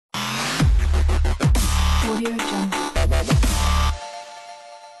Hello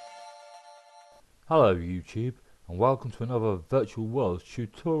YouTube, and welcome to another Virtual Worlds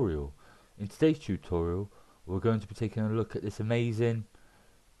tutorial. In today's tutorial we're going to be taking a look at this amazing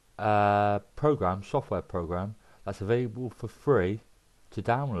software program that's available for free to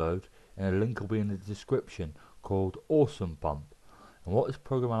download, and a link will be in the description, called Awesome Bump. And what this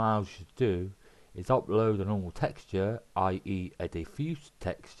program allows you to do is upload a normal texture, i.e. a diffuse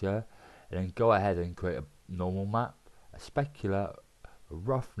texture, and then go ahead and create a normal map, a specular, a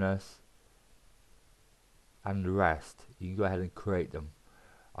roughness, and the rest. You can go ahead and create them.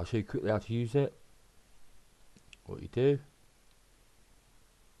 I'll show you quickly how to use it. What you do,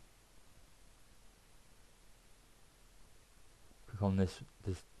 click on this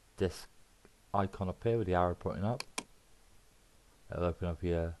icon up here with the arrow pointing up. It'll open up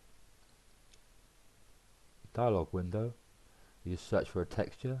your dialog window. You just search for a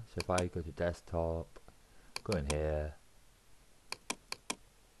texture. So if I go to desktop, go in here,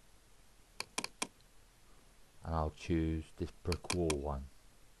 and I'll choose this brick wall one.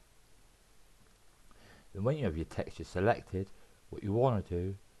 Then when you have your texture selected, what you want to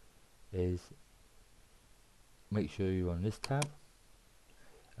do is make sure you're on this tab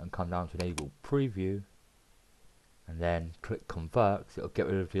and come down to enable preview, and then click convert, because it'll get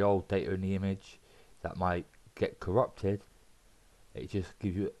rid of the old data in the image that might get corrupted. It just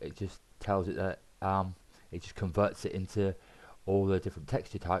tells it that it just converts it into all the different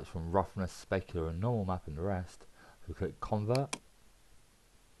texture types, from roughness, specular, and normal map, and the rest. So click convert,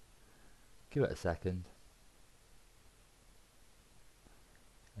 give it a second,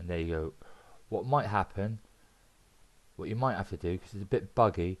 and there you go. What might happen, what you might have to do, because it's a bit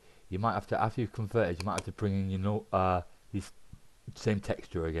buggy, you might have to, after you've converted, you might have to bring in your this same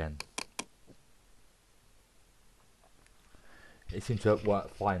texture again. It seems to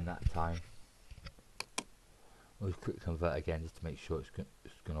work fine that time. We'll just click convert again just to make sure it's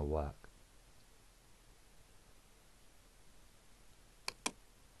going to work.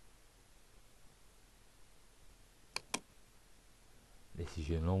 This is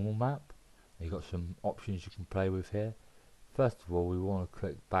your normal map. You've got some options you can play with here. First of all, we want to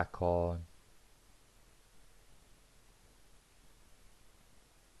click back on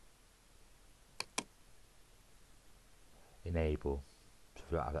enable, so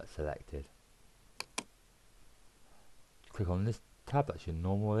we don't have that selected. Click on this tab, that's your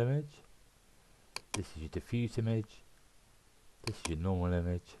normal image. This is your diffuse image. This is your normal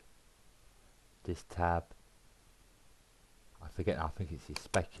image. This tab, I forget now, I think it's your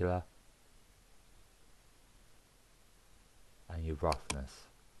specular, and your roughness.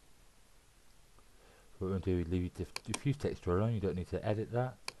 So what we're going to do is leave your diffuse texture alone, you don't need to edit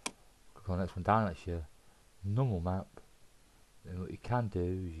that. Click on the next one down, that's your normal map. Then what you can do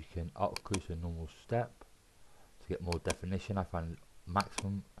is you can increase a normal step to get more definition. I find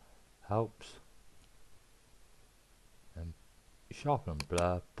maximum helps. And sharpen and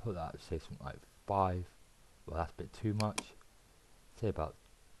blur, put that, say something like 5. Well, that's a bit too much. Say about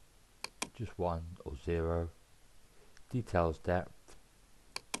just 1 or 0. Details depth,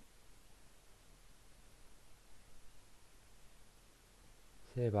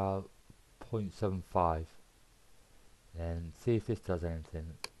 say about 0.75. Then see if this does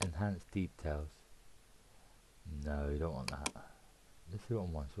anything. Enhance details. No, you don't want that. Let's see what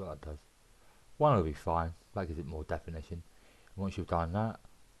on 1, see what that does. 1 will be fine, that gives it more definition. Once you've done that,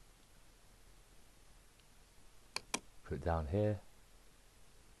 click down here.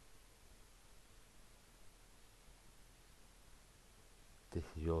 This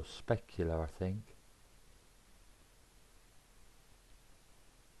is your specular, I think.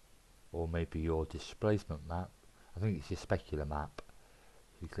 Or maybe your displacement map. I think it's your specular map.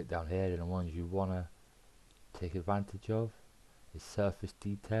 So you click down here, and the ones you want to take advantage of is surface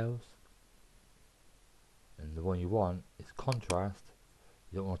details. And the one you want is contrast.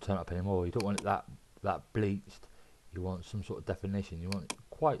 You don't want to turn it up anymore. You don't want it that bleached. You want some sort of definition. You want it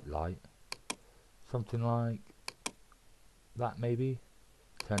quite light. Something like that maybe.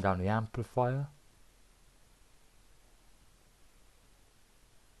 Turn down the amplifier.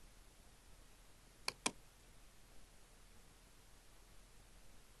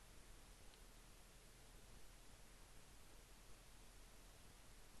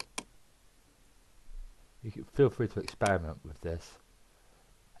 You can feel free to experiment with this.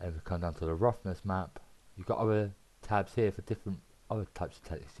 And we come down to the roughness map. You've got other tabs here for different other types of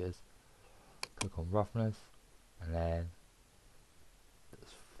textures. Click on roughness, and then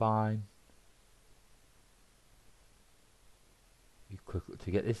that's fine. You click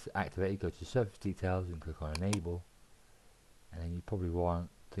to get this activated, go to surface details and click on enable, and then you probably want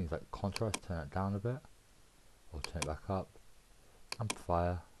things like contrast, turn it down a bit. I'll turn it back up.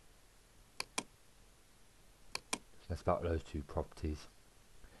 Amplifier. Let's about those two properties.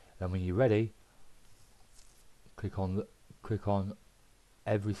 Then when you're ready, click on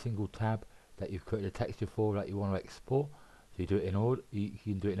every single tab that you've created a texture for that you want to export. So you do it in order. You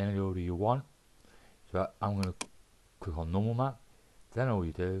can do it in any order you want. So I'm going to click on normal map. Then all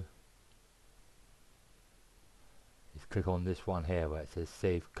you do is click on this one here where it says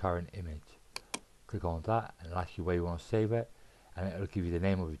save current image. Click on that and it'll ask you where you want to save it, and it'll give you the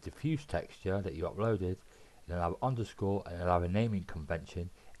name of the diffuse texture that you uploaded. It'll have underscore and it'll have a naming convention.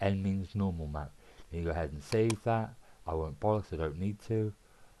 N means normal map. Then you go ahead and save that. I won't bother because I don't need to.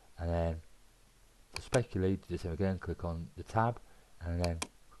 And then to speculate, do the same again. Click on the tab and then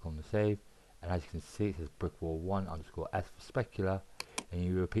click on the save. And as you can see, it says brickwall1 underscore S for specular. And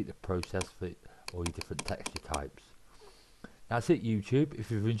you repeat the process for all your different texture types. That's it, YouTube. If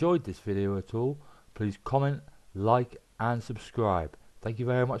you've enjoyed this video at all, please comment, like and subscribe. Thank you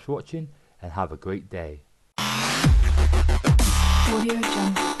very much for watching and have a great day. Audio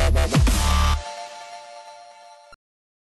Jungle.